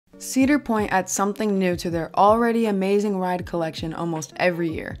Cedar Point adds something new to their already amazing ride collection almost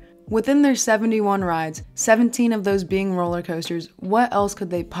every year. Within their 71 rides, 17 of those being roller coasters, what else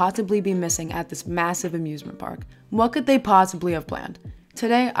could they possibly be missing at this massive amusement park? What could they possibly have planned?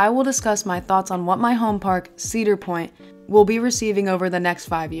 Today, I will discuss my thoughts on what my home park, Cedar Point, will be receiving over the next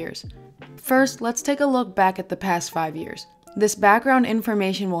 5 years. First, let's take a look back at the past 5 years. This background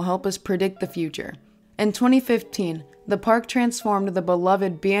information will help us predict the future. In 2015, the park transformed the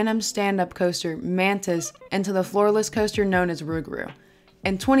beloved B&M stand-up coaster Mantis into the floorless coaster known as Rougarou.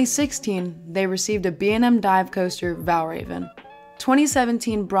 In 2016, they received a B&M dive coaster Valraven.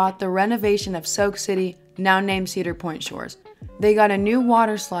 2017 brought the renovation of Soak City, now named Cedar Point Shores. They got a new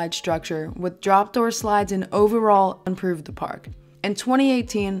water slide structure with drop door slides and overall improved the park. In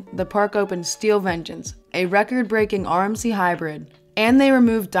 2018, the park opened Steel Vengeance, a record-breaking RMC hybrid, and they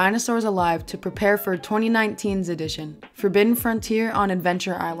removed Dinosaurs Alive to prepare for 2019's edition, Forbidden Frontier on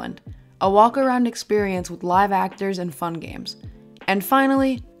Adventure Island, a walk-around experience with live actors and fun games. And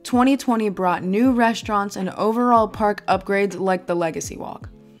finally, 2020 brought new restaurants and overall park upgrades like the Legacy Walk.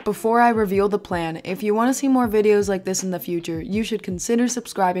 Before I reveal the plan, if you want to see more videos like this in the future, you should consider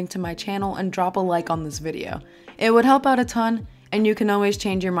subscribing to my channel and drop a like on this video. It would help out a ton, and you can always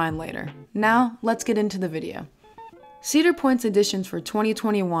change your mind later. Now, let's get into the video. Cedar Point's additions for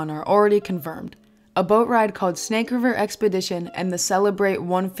 2021 are already confirmed. A boat ride called Snake River Expedition and the Celebrate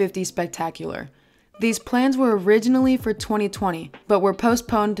 150 Spectacular. These plans were originally for 2020, but were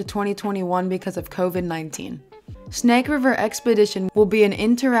postponed to 2021 because of COVID-19. Snake River Expedition will be an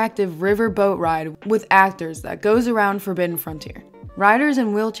interactive river boat ride with actors that goes around Forbidden Frontier. Riders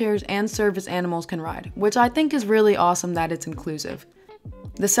in wheelchairs and service animals can ride, which I think is really awesome that it's inclusive.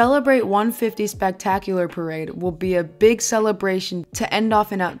 The Celebrate 150 Spectacular Parade will be a big celebration to end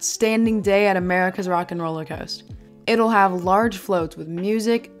off an outstanding day at America's Rock and Roller Coaster. It'll have large floats with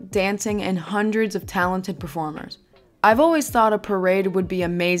music, dancing, and hundreds of talented performers. I've always thought a parade would be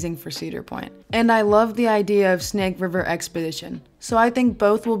amazing for Cedar Point, and I love the idea of Snake River Expedition, so I think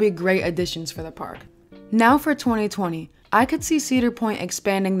both will be great additions for the park. Now for 2020, I could see Cedar Point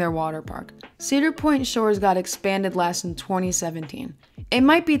expanding their water park. Cedar Point Shores got expanded last in 2017. It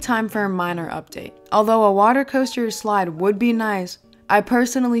might be time for a minor update. Although a water coaster slide would be nice, I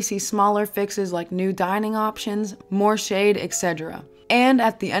personally see smaller fixes like new dining options, more shade, etc. And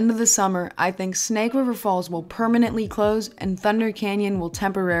at the end of the summer, I think Snake River Falls will permanently close and Thunder Canyon will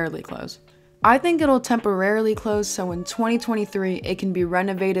temporarily close. I think it'll temporarily close so in 2023 it can be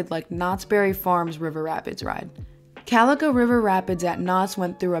renovated like Knott's Berry Farm's River Rapids ride. Calico River Rapids at Knott's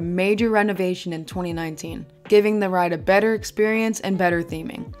went through a major renovation in 2019, giving the ride a better experience and better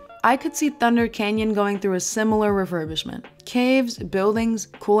theming. I could see Thunder Canyon going through a similar refurbishment. Caves, buildings,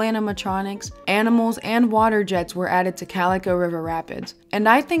 cool animatronics, animals, and water jets were added to Calico River Rapids, and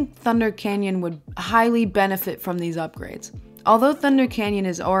I think Thunder Canyon would highly benefit from these upgrades. Although Thunder Canyon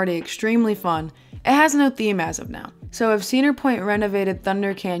is already extremely fun, it has no theme as of now. So if Cedar Point renovated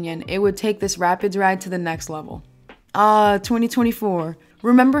Thunder Canyon, it would take this Rapids ride to the next level. 2024.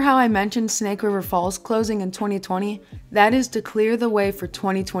 Remember how I mentioned Snake River Falls closing in 2020? That is to clear the way for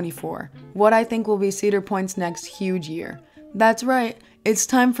 2024, what I think will be Cedar Point's next huge year. That's right, it's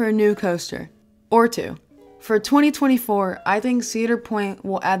time for a new coaster. Or two. For 2024, I think Cedar Point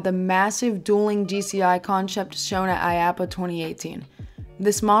will add the massive dueling GCI concept shown at IAAPA 2018.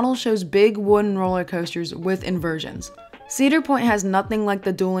 This model shows big wooden roller coasters with inversions. Cedar Point has nothing like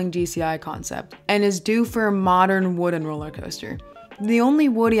the dueling GCI concept, and is due for a modern wooden roller coaster. The only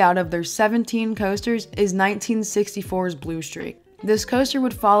woody out of their 17 coasters is 1964's Blue Streak. This coaster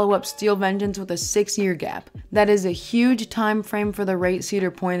would follow up Steel Vengeance with a 6-year gap. That is a huge time frame for the rate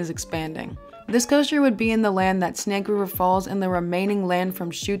Cedar Point is expanding. This coaster would be in the land that Snake River Falls and the remaining land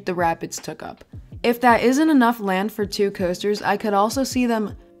from Shoot the Rapids took up. If that isn't enough land for 2 coasters, I could also see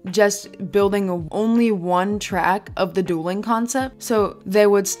them just building only one track of the dueling concept, so they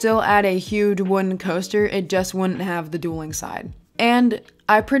would still add a huge wooden coaster, it just wouldn't have the dueling side. And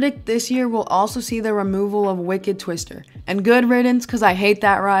I predict this year we'll also see the removal of Wicked Twister. And good riddance, cause I hate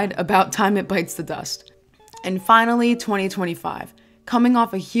that ride, about time it bites the dust. And finally, 2025. Coming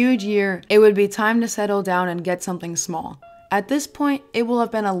off a huge year, it would be time to settle down and get something small. At this point, it will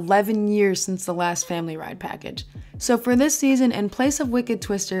have been 11 years since the last family ride package. So for this season, in place of Wicked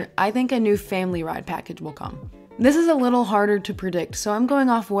Twister, I think a new family ride package will come. This is a little harder to predict, so I'm going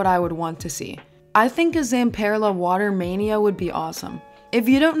off what I would want to see. I think a Zamperla Water Mania would be awesome. If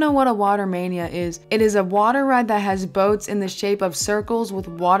you don't know what a Water Mania is, it is a water ride that has boats in the shape of circles with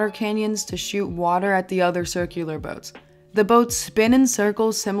water canyons to shoot water at the other circular boats. The boats spin in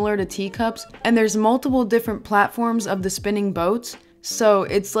circles similar to teacups, and there's multiple different platforms of the spinning boats, So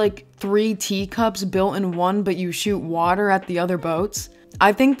it's like 3 teacups built in one, but you shoot water at the other boats.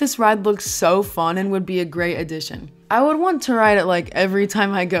 I think this ride looks so fun and would be a great addition. I would want to ride it like every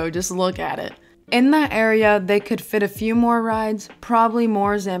time I go, just look at it. In that area, they could fit a few more rides, probably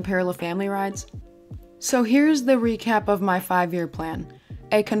more Zamperla family rides. So here's the recap of my 5-year plan.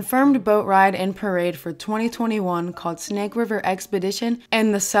 A confirmed boat ride and parade for 2021 called Snake River Expedition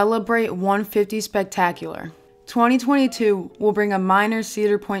and the Celebrate 150 Spectacular. 2022 will bring a minor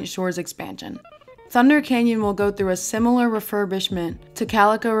Cedar Point Shores expansion. Thunder Canyon will go through a similar refurbishment to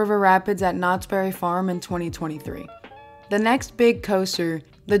Calico River Rapids at Knott's Berry Farm in 2023. The next big coaster,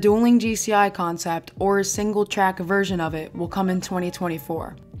 the dueling GCI concept or a single track version of it, will come in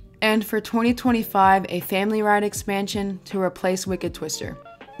 2024. And for 2025, a family ride expansion to replace Wicked Twister.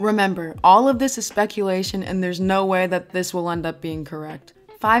 Remember, all of this is speculation and there's no way that this will end up being correct.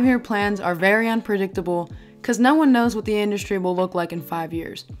 5-year plans are very unpredictable because no one knows what the industry will look like in 5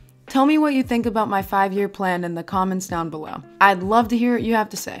 years. Tell me what you think about my 5-year plan in the comments down below. I'd love to hear what you have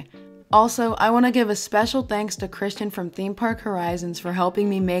to say. Also, I want to give a special thanks to Christian from Theme Park Horizons for helping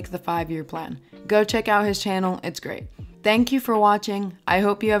me make the 5-year plan. Go check out his channel, it's great. Thank you for watching. I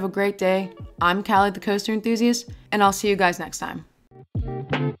hope you have a great day. I'm Callie the Coaster Enthusiast, and I'll see you guys next time.